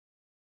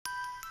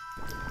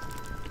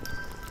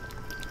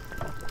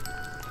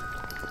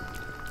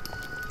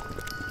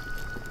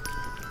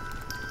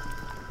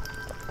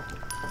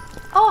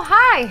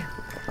Hi,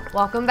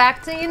 welcome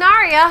back to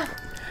Unaria.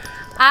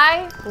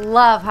 I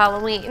love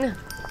Halloween.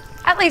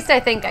 At least I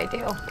think I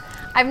do.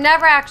 I've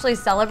never actually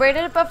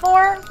celebrated it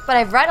before, but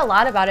I've read a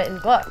lot about it in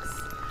books.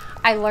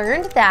 I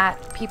learned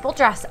that people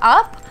dress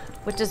up,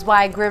 which is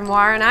why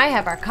Grimoire and I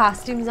have our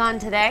costumes on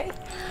today.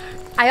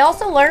 I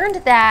also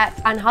learned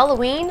that on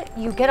Halloween,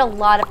 you get a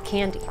lot of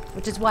candy,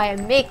 which is why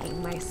I'm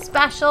making my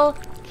special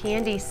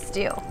candy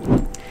stew.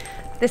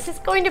 This is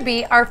going to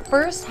be our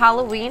first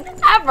Halloween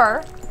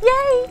ever.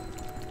 Yay!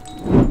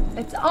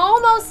 It's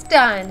almost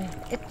done.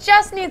 It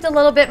just needs a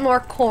little bit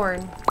more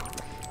corn.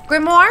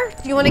 Grimoire,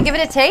 do you want to give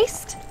it a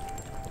taste?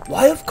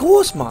 Why, of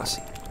course, Marci.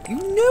 You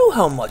know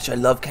how much I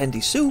love candy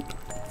soup.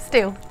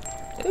 Stew.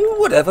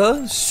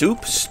 Whatever.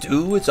 Soup,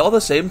 stew, it's all the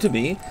same to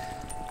me.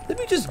 Let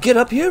me just get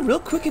up here real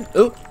quick and...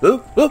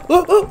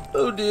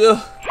 Oh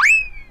dear.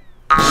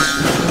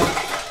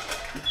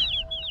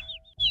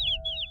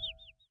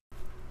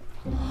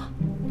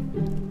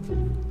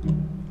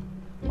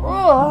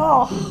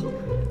 Oh,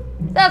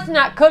 that's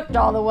not cooked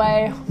all the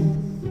way.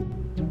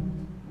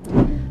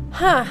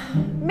 Huh,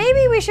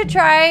 maybe we should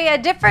try a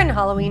different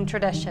Halloween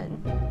tradition.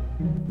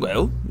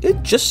 Well,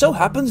 it just so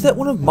happens that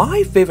one of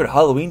my favorite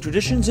Halloween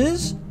traditions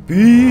is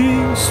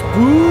being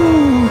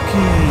spooky.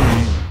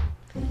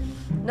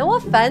 No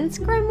offense,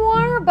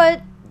 Grimoire,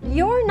 but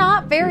you're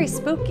not very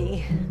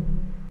spooky.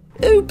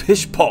 Oh,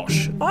 pish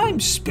posh. I'm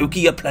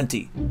spooky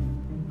aplenty.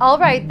 All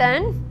right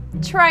then,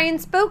 try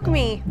and spook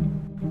me.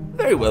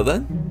 Very well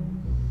then.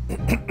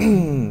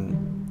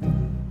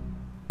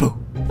 Boo.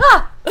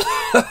 Ah!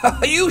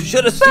 You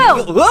should have seen...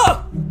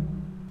 Ah!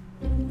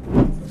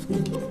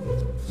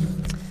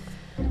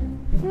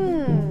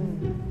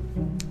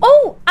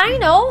 Oh, I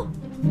know.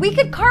 We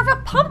could carve a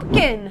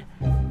pumpkin.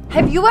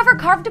 Have you ever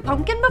carved a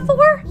pumpkin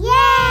before?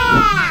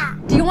 Yeah!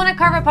 Do you want to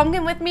carve a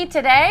pumpkin with me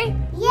today?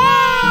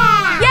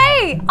 Yeah!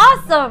 Yay!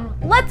 Awesome!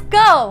 Let's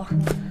go!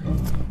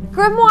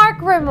 Grimoire,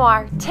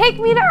 Grimoire, take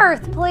me to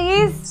Earth,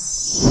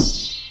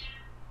 please.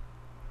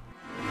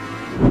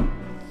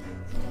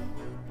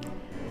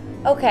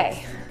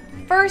 Okay,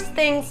 first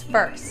things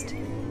first.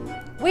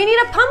 We need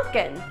a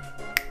pumpkin.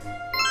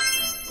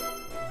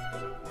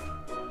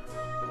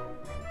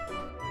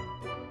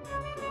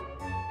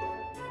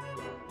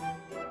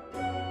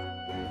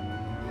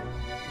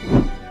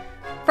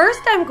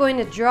 First, I'm going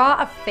to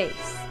draw a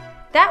face.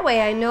 That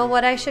way I know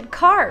what I should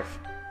carve.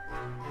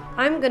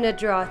 I'm going to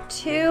draw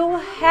 2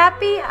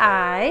 happy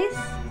eyes,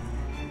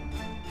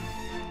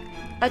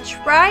 a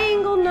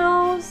triangle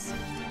nose,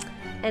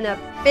 and a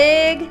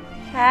big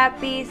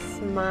happy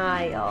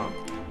smile.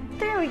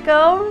 There we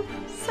go.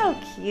 So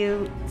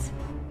cute.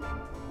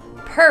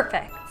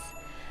 Perfect.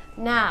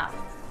 Now,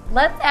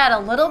 let's add a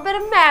little bit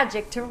of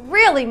magic to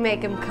really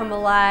make him come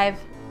alive.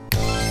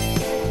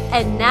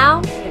 And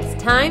now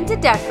it's time to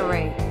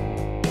decorate.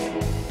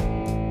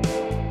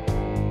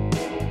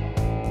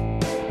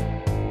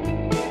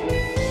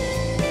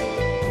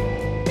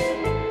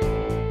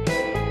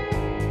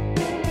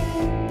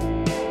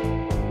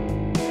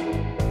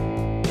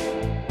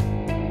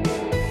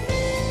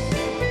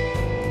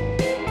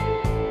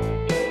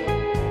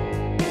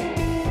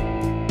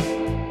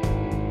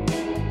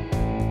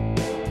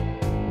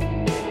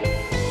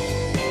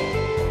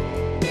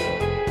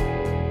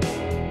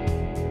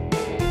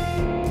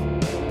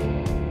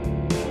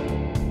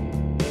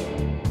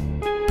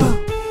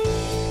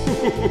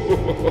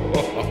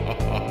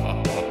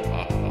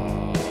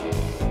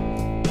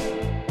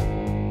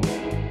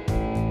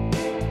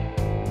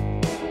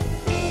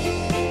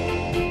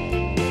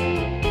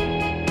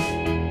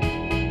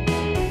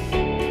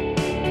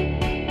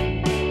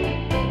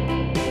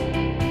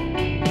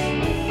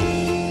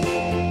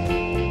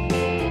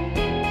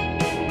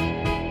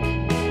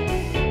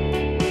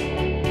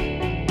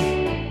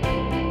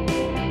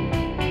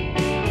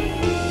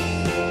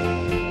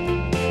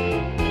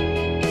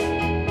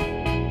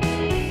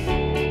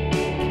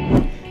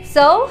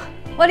 So,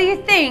 what do you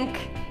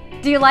think?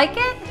 Do you like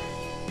it?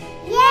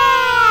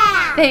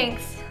 Yeah!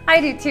 Thanks,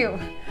 I do too.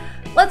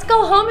 Let's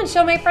go home and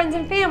show my friends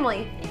and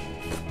family.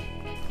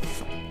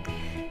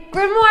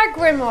 Grimoire,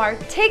 Grimoire,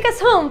 take us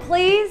home,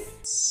 please.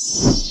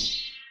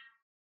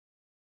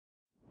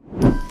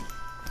 That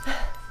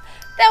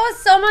was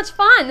so much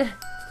fun.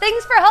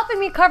 Thanks for helping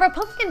me carve a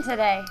pumpkin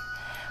today.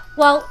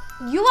 Well,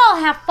 you all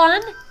have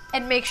fun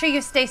and make sure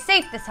you stay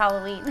safe this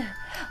Halloween.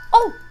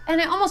 Oh,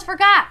 and I almost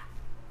forgot.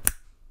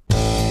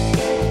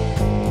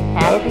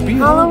 Happy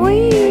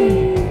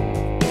Halloween!